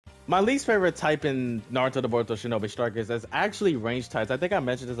My least favorite type in Naruto the Boruto Shinobi Strikers is actually range types. I think I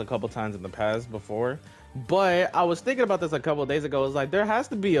mentioned this a couple times in the past before, but I was thinking about this a couple days ago. It's like there has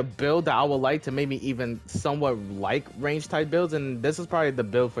to be a build that I would like to maybe even somewhat like range type builds, and this is probably the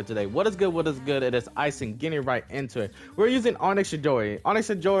build for today. What is good? What is good? It is icing. Getting right into it. We're using Onyx Shidori. Onyx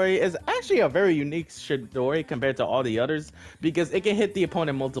Shidori is actually a very unique Shidori compared to all the others because it can hit the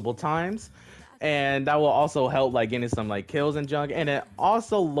opponent multiple times. And that will also help like getting some like kills and junk, and it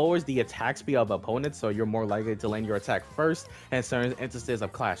also lowers the attack speed of opponents, so you're more likely to land your attack first in certain instances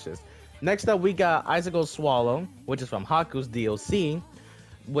of clashes. Next up, we got Icicle Swallow, which is from Haku's DLC,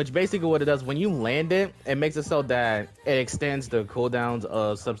 which basically what it does when you land it, it makes it so that it extends the cooldowns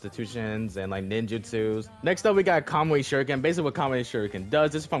of substitutions and like ninjutsus. Next up, we got Kamui Shuriken. Basically what Kamui Shuriken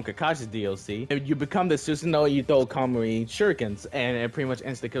does, this is from Kakashi's DLC. If you become the Susanoo, you throw Kamui Shurikens, and it pretty much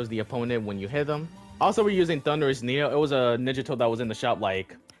insta kills the opponent when you hit them. Also, we're using Thunderous Needle. It was a ninja that was in the shop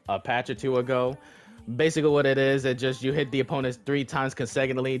like a patch or two ago. Basically what it is, it just you hit the opponents 3 times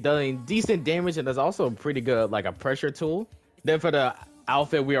consecutively, doing decent damage, and there's also pretty good like a pressure tool. Then for the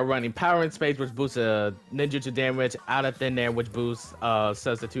outfit, we are running Power in Space, which boosts ninjutsu damage, Out of Thin Air, which boosts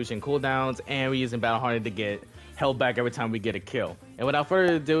substitution cooldowns, and we're using Battle Hardened to get held back every time we get a kill. And without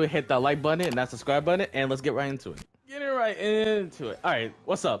further ado, hit that like button and that subscribe button, and let's get right into it. Getting right into it. All right,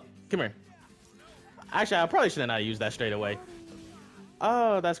 what's up? Come here. Actually, I probably should not use that straight away.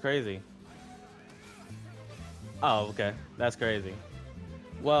 Oh, that's crazy. Oh, okay, that's crazy.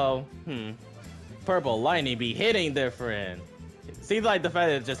 Well, Purple Lightning be hitting different. Seems like the fact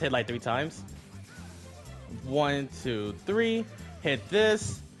that it just hit like 3 times. 1, 2, 3. Hit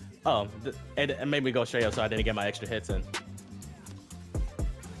this. Oh, it made me go straight up, so I didn't get my extra hits in.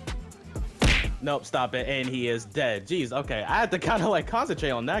 Nope, stop it, and he is dead. Jeez, okay, I had to kind of like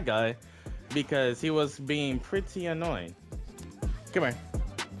concentrate on that guy because he was being pretty annoying. Come here.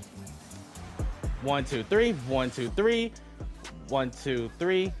 1, 2, 3. 1, 2, 3. 1, 2,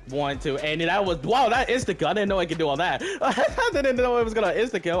 3. 1, 2, and that was wow. That insta kill. I didn't know I could do all that. I didn't know it was gonna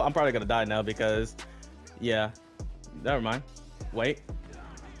insta kill. I'm probably gonna die now because, yeah. Never mind. Wait.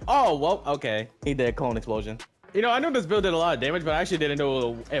 Oh well. Okay. He did clone explosion. You know, I knew this build did a lot of damage, but I actually didn't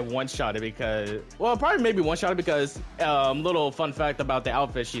know it one-shot it because, well, probably maybe one-shot it because, little fun fact about the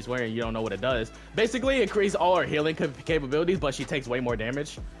outfit she's wearing, you don't know what it does. Basically, it increases all her healing capabilities, but she takes way more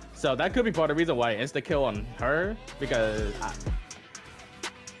damage. So that could be part of the reason why insta kill on her, because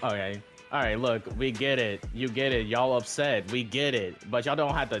okay, all right, look, we get it, you get it, y'all upset, we get it, but y'all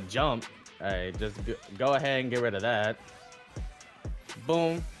don't have to jump. All right, just go ahead and get rid of that.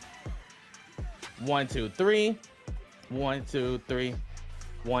 Boom. 1, 2, 3. 1, 2, 3.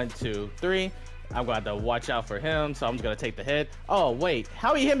 1, 2, 3. I'm gonna have to watch out for him, so I'm just gonna take the hit. Oh wait,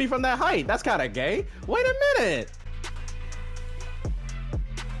 how he hit me from that height? That's kind of gay. Wait a minute.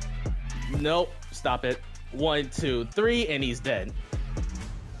 Nope, stop it. 1, 2, 3, and he's dead.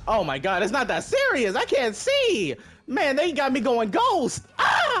 Oh my god, it's not that serious. I can't see. Man, they got me going ghost.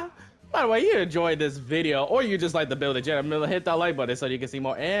 Ah! By the way, you enjoyed this video, or you just like the build in general, hit that like button so you can see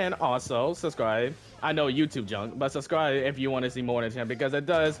more, and also subscribe. I know YouTube junk, but subscribe if you want to see more in the channel because it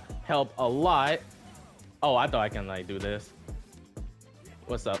does help a lot. Oh, I thought I can like do this.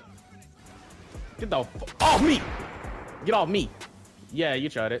 What's up? Get the off me! Get off me! Yeah, you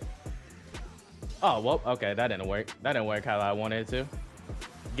tried it. Oh well, okay, that didn't work. That didn't work how I wanted it to.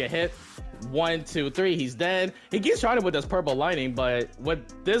 Get hit. 1, 2, 3. He's dead. He keeps trying it with this purple lightning, but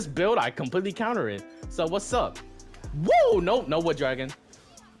with this build, I completely counter it. So what's up? Whoa! Nope, no wood dragon.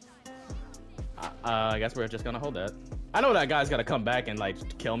 I guess we're just gonna hold that. I know that guy's gonna come back and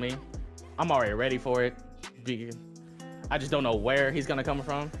like kill me. I'm already ready for it. I just don't know where he's gonna come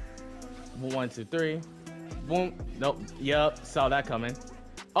from. 1, 2, 3. Boom. Nope. Yep. Saw that coming.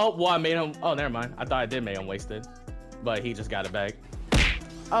 Oh, well, I made him. Oh, never mind. I thought I did make him wasted, but he just got it back.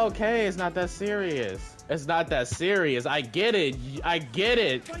 Okay, it's not that serious. It's not that serious. I get it. I get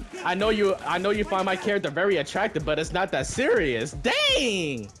it. I know you find my character very attractive, but it's not that serious.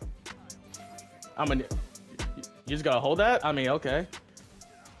 Dang. You just gotta hold that? I mean, okay.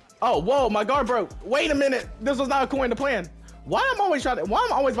 Oh, whoa, my guard broke. Wait a minute. This was not according to plan. Why am I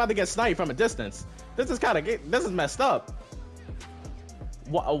always about to get sniped from a distance? This is messed up.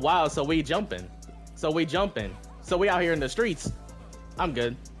 Wow, so we jumping. So we out here in the streets. I'm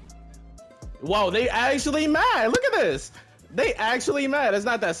good. Whoa, they actually mad. Look at this. They actually mad. It's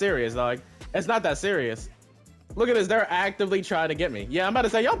not that serious, dog. It's not that serious. Look at this. They're actively trying to get me. Yeah, I'm about to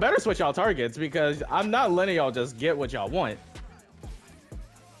say, y'all better switch y'all targets because I'm not letting y'all just get what y'all want.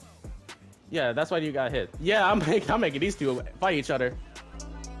 Yeah, that's why you got hit. Yeah, I'm making these two fight each other.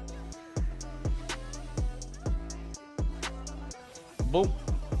 Boom.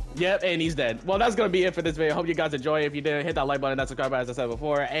 Yep, and he's dead. Well, that's gonna be it for this video. Hope you guys enjoy. If you did, hit that like button, that subscribe button, as I said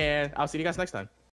before, and I'll see you guys next time.